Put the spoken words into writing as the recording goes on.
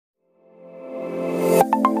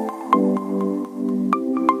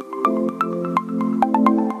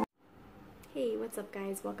up,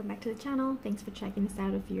 guys? Welcome back to the channel. Thanks for checking this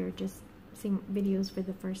out. If you're just seeing videos for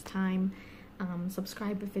the first time,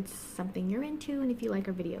 subscribe if it's something you're into and if you like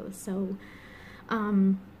our videos. So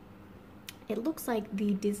it looks like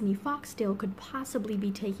the Disney Fox deal could possibly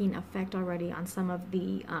be taking effect already on some of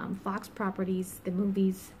the Fox properties, the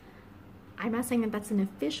movies. I'm not saying that that's an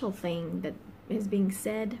official thing that is being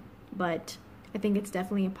said, but I think it's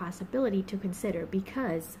definitely a possibility to consider,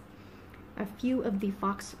 because a few of the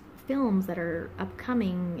Fox films that are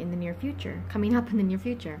coming up in the near future,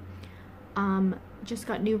 just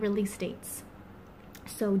got new release dates.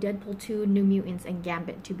 So Deadpool 2, New Mutants, and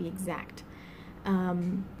Gambit, to be exact.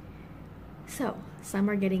 So some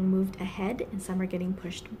are getting moved ahead and some are getting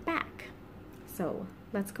pushed back. So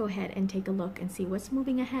let's go ahead and take a look and see what's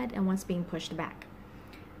moving ahead and what's being pushed back.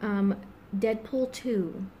 Deadpool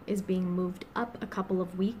 2 is being moved up a couple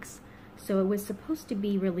of weeks. So it was supposed to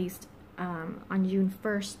be released on June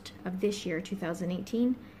 1st of this year,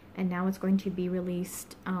 2018, and now it's going to be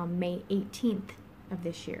released May 18th of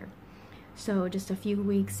this year. So just a few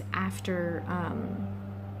weeks after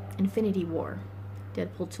Infinity War,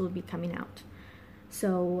 Deadpool 2 will be coming out.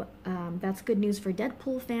 So that's good news for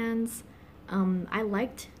Deadpool fans. I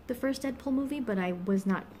liked the first Deadpool movie, but I was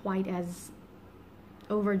not quite as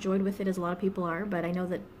overjoyed with it as a lot of people are, but I know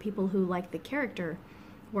that people who like the character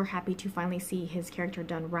were happy to finally see his character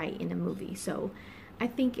done right in a movie. So I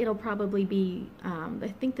think it'll probably be, I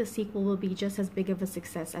think the sequel will be just as big of a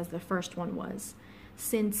success as the first one was,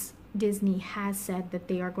 since Disney has said that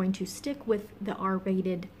they are going to stick with the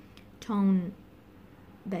R-rated tone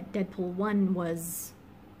that Deadpool 1 was,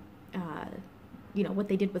 you know, what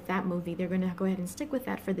they did with that movie. They're going to go ahead and stick with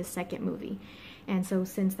that for the second movie. And so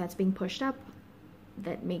since that's being pushed up,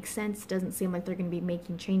 that makes sense. Doesn't seem like they're going to be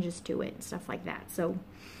making changes to it and stuff like that. So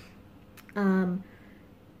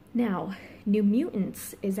now New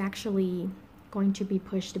Mutants is actually going to be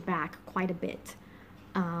pushed back quite a bit.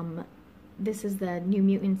 This is the New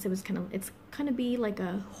Mutants. It's kind of be like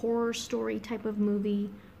a horror story type of movie,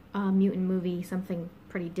 mutant movie, something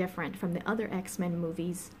pretty different from the other X-Men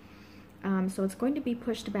movies. So it's going to be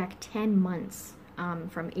pushed back 10 months,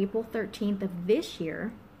 from April 13th of this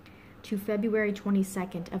year to February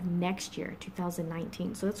 22nd of next year,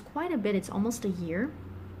 2019. So that's quite a bit. It's almost a year.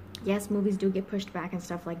 Yes, movies do get pushed back and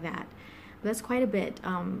stuff like that, but that's quite a bit.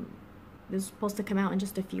 This is supposed to come out in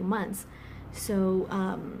just a few months. So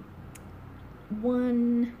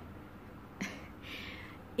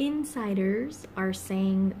insiders are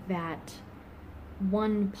saying that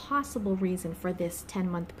one possible reason for this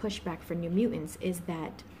 10-month pushback for New Mutants is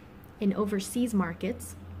that in overseas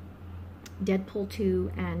markets, Deadpool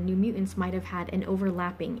 2 and New Mutants might have had an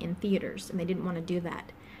overlapping in theaters, and they didn't want to do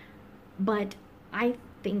that. But I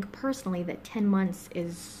think personally that 10 months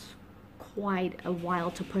is quite a while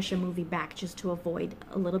to push a movie back just to avoid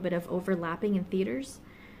a little bit of overlapping in theaters.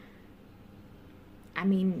 I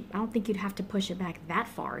mean, I don't think you'd have to push it back that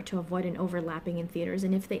far to avoid an overlapping in theaters.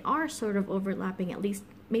 And if they are sort of overlapping, at least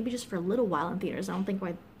maybe just for a little while in theaters, I don't think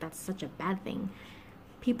why that's such a bad thing.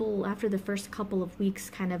 People, after the first couple of weeks,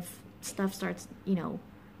 kind of stuff starts, you know,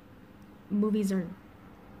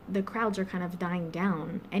 the crowds are kind of dying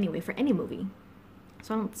down anyway for any movie.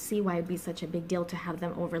 So I don't see why it'd be such a big deal to have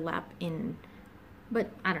them overlap in, but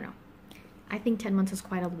I don't know. I think 10 months is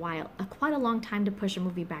quite a long time to push a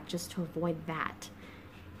movie back just to avoid that.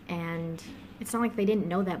 And it's not like they didn't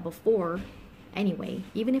know that before anyway.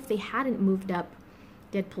 Even if they hadn't moved up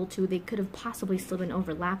Deadpool 2, they could have possibly still been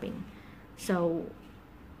overlapping. So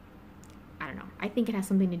I don't know. I think it has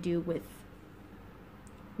something to do with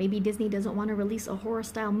maybe Disney doesn't want to release a horror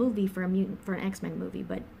style movie for an X-Men movie,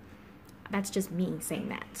 but that's just me saying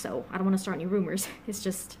that. So I don't want to start any rumors. It's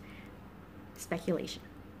just speculation.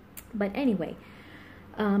 But anyway,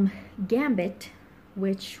 Gambit,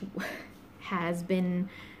 which has been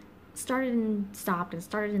started and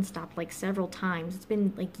stopped like several times. It's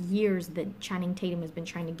been like years that Channing Tatum has been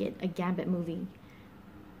trying to get a Gambit movie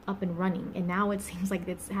up and running, and now it seems like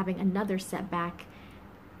it's having another setback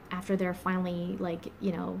after they're finally, like,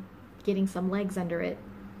 you know, getting some legs under it.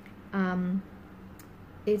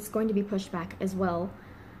 It's going to be pushed back as well,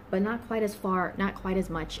 but not quite as far, not quite as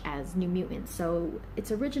much as New Mutants. So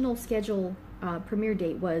its original schedule premiere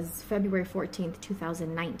date was February 14th,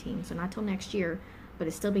 2019, so not till next year, but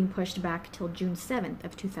it's still being pushed back till June 7th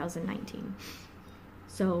of 2019.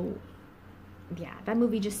 So yeah, that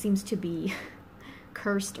movie just seems to be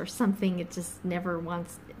cursed or something. It just never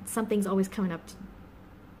wants, something's always coming up to,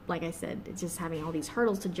 like I said, it's just having all these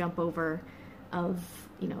hurdles to jump over of,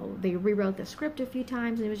 you know, they rewrote the script a few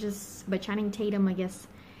times, and it was just, but Channing Tatum, I guess,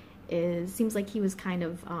 seems like he was kind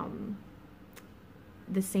of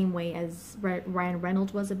the same way as Ryan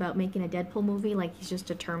Reynolds was about making a Deadpool movie. Like, he's just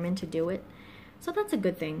determined to do it. So that's a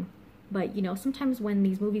good thing. But, you know, sometimes when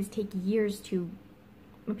these movies take years to,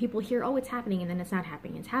 when people hear, oh, it's happening, and then it's not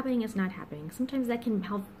happening. It's happening, it's not happening. Sometimes that can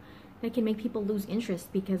make people lose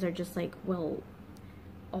interest because they're just like, well,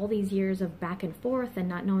 all these years of back and forth and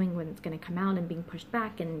not knowing when it's going to come out and being pushed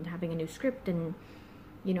back and having a new script and,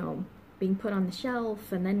 you know, being put on the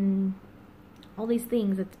shelf, and then all these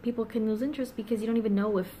things that people can lose interest because you don't even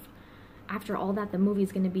know if after all that the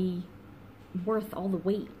movie's going to be worth all the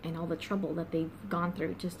wait and all the trouble that they've gone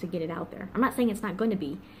through just to get it out there. I'm not saying it's not going to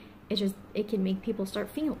be. It's just, it can make people start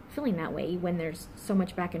feeling that way when there's so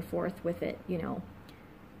much back and forth with it, you know.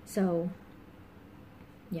 So,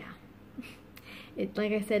 yeah.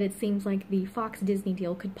 Like I said, it seems like the Fox-Disney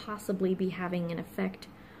deal could possibly be having an effect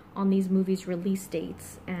on these movies' release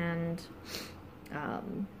dates, and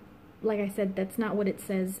like I said, that's not what it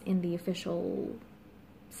says in the official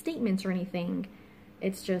statements or anything.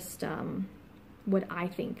 It's just what I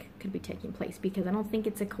think could be taking place, because I don't think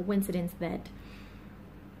it's a coincidence that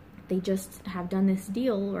they just have done this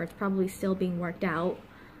deal, or it's probably still being worked out,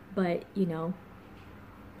 but, you know,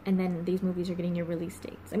 and then these movies are getting new release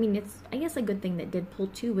dates. I mean, it's, I guess, a good thing that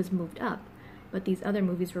Deadpool 2 was moved up, but these other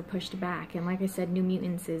movies were pushed back, and like I said, New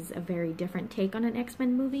Mutants is a very different take on an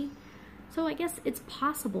X-Men movie. So I guess it's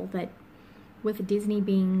possible that with Disney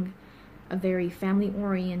being a very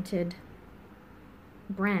family-oriented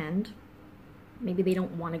brand, maybe they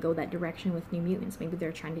don't want to go that direction with New Mutants. Maybe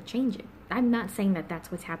they're trying to change it. I'm not saying that that's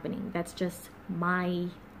what's happening. That's just my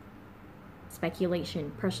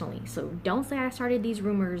speculation personally. So don't say I started these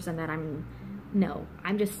rumors and that no,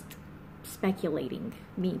 I'm just speculating,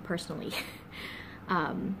 me personally.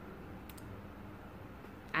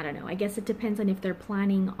 I don't know. I guess it depends on if they're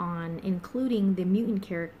planning on including the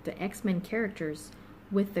X-Men characters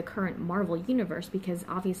with the current Marvel universe, because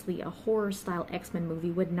obviously a horror-style X-Men movie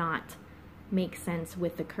would not make sense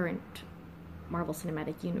with the current Marvel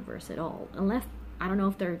Cinematic Universe at all. Unless, I don't know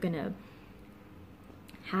if they're gonna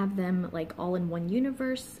have them like all in one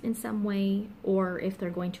universe in some way, or if they're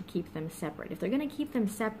going to keep them separate. If they're going to keep them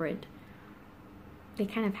separate, they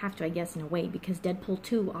kind of have to, I guess, in a way, because Deadpool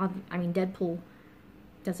 2, I mean, Deadpool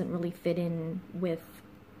doesn't really fit in with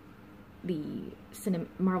the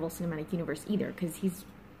Marvel Cinematic Universe either, because he's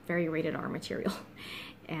very rated R material,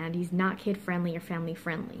 and he's not kid-friendly or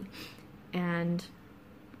family-friendly. And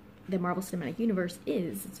the Marvel Cinematic Universe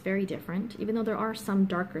it's very different. Even though there are some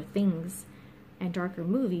darker things and darker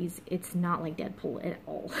movies, it's not like Deadpool at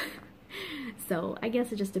all. So I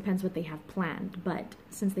guess it just depends what they have planned. But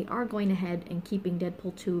since they are going ahead and keeping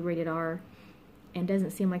Deadpool 2 rated R, and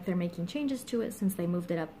doesn't seem like they're making changes to it since they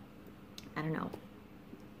moved it up, I don't know.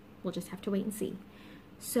 We'll just have to wait and see.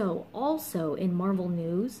 So also in Marvel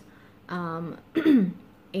news,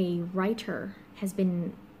 a writer has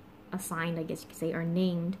been assigned, I guess you could say, or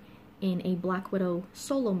named in a Black Widow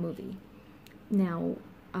solo movie. Now,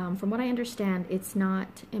 from what I understand, it's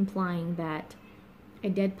not implying that a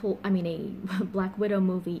Black Widow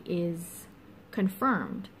movie is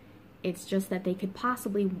confirmed. It's just that they could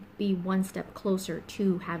possibly be one step closer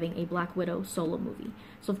to having a Black Widow solo movie.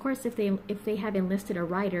 So of course, if they have enlisted a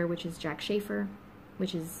writer, which is Jack Schaefer,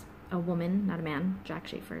 which is a woman, not a man, Jack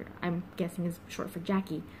Schaefer, I'm guessing is short for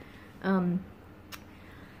Jackie,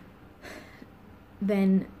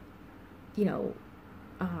 then, you know,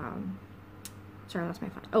 sorry, I lost my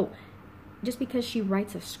thought. Oh, just because she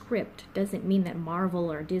writes a script doesn't mean that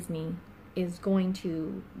Marvel or Disney is going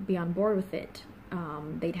to be on board with it.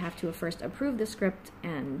 They'd have to first approve the script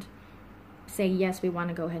and say, yes, we want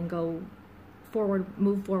to go ahead and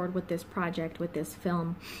move forward with this project, with this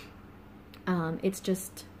film. It's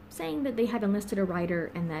just saying that they have enlisted a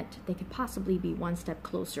writer and that they could possibly be one step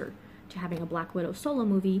closer to having a Black Widow solo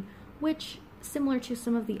movie, which, similar to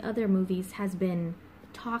some of the other movies, has been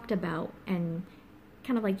talked about and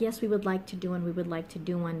kind of like, yes, we would like to do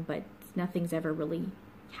one, but nothing's ever really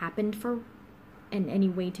happened in any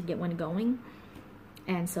way to get one going.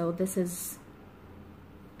 And so this is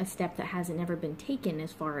a step that hasn't ever been taken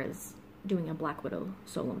as far as doing a Black Widow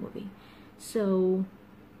solo movie. So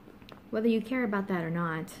whether you care about that or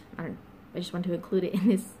not, I just want to include it in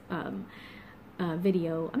this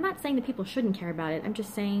video. I'm not saying that people shouldn't care about it. I'm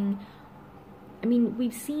just saying, I mean,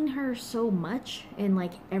 we've seen her so much in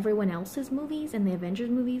like everyone else's movies and the Avengers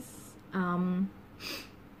movies,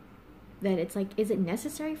 that it's like, is it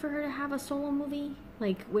necessary for her to have a solo movie?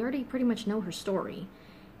 Like, we already pretty much know her story.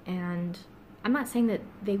 And I'm not saying that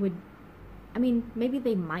they would, I mean, maybe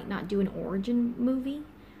they might not do an origin movie,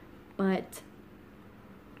 but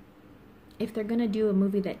if they're gonna do a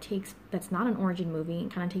movie that's not an origin movie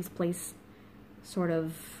and kind of takes place sort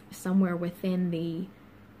of somewhere within the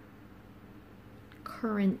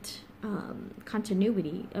current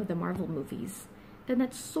continuity of the Marvel movies, then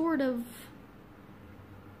that's sort of,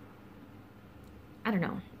 I don't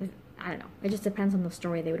know. It just depends on the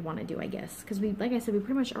story they would want to do, I guess. Because like I said, we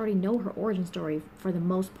pretty much already know her origin story for the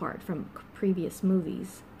most part from previous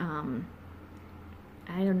movies. I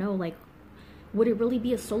don't know, like, would it really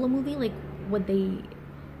be a solo movie? Like, would they,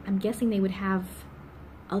 I'm guessing they would have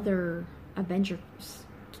other Avengers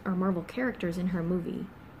or Marvel characters in her movie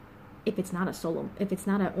if it's not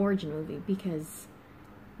an origin movie, because,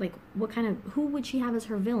 like, who would she have as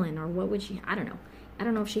her villain, or what would she, I don't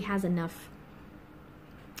know if she has enough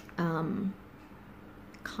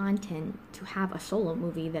content to have a solo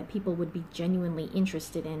movie that people would be genuinely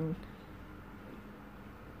interested in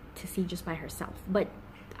to see just by herself. But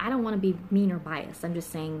I don't want to be mean or biased. I'm just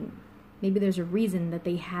saying maybe there's a reason that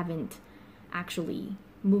they haven't actually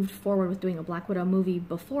moved forward with doing a Black Widow movie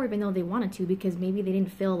before, even though they wanted to, because maybe they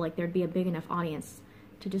didn't feel like there'd be a big enough audience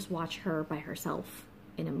to just watch her by herself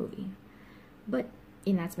in a movie. But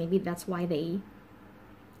that's why they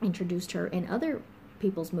introduced her in other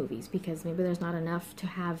people's movies, because maybe there's not enough to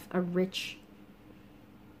have a rich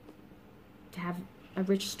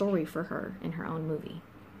story for her in her own movie.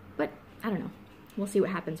 But I don't know. We'll see what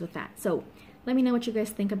happens with that. So let me know what you guys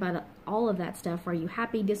think about all of that stuff. Are you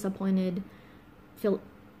happy, disappointed, feel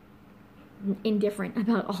indifferent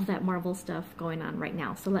about all that Marvel stuff going on right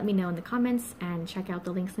now? So let me know in the comments, and check out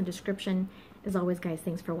the links in the description. As always, guys,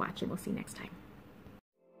 thanks for watching. We'll see you next time.